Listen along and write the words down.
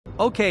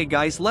Okay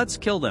guys, let's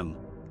kill them.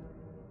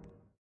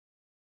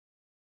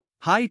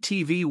 Hi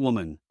TV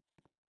woman.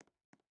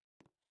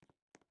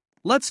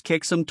 Let's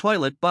kick some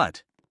toilet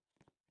butt.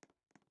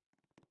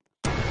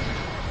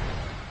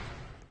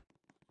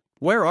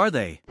 Where are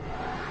they?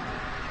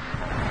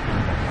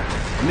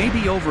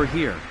 Maybe over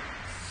here.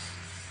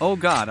 Oh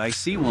god, I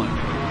see one.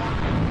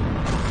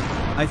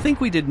 I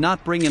think we did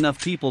not bring enough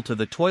people to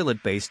the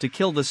toilet base to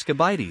kill the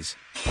SKIBIDIs.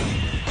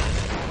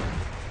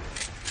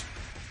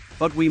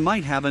 But we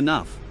might have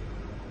enough.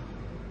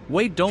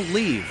 Wait, don't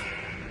leave.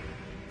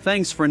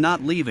 Thanks for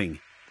not leaving.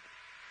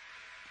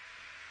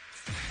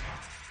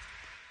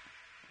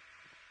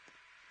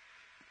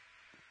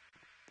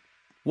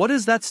 What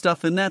is that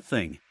stuff in that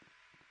thing?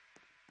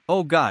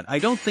 Oh god, I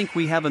don't think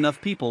we have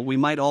enough people, we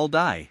might all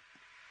die.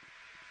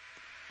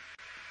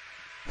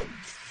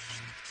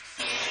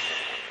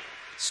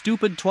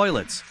 Stupid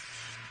toilets.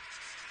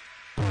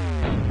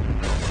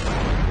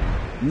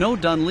 No,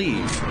 done,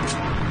 leave.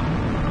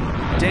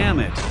 Damn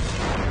it.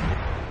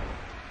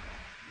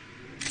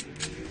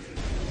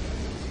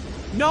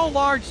 No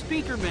large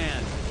speaker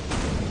man.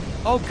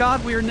 Oh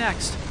god, we're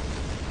next.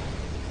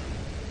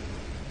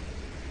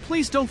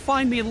 Please don't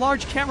find me a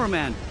large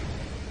cameraman.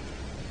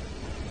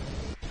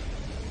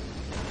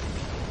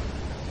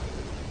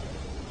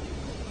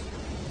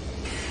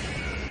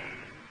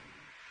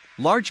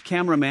 Large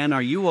cameraman,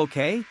 are you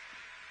okay?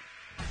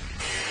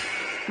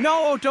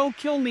 No, don't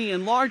kill me,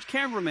 enlarged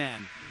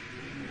cameraman.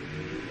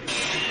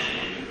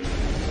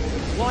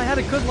 Well, I had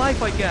a good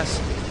life, I guess.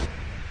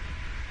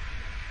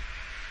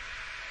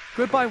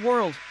 Goodbye,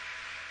 world.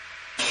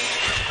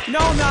 No,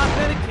 not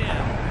Medicaid.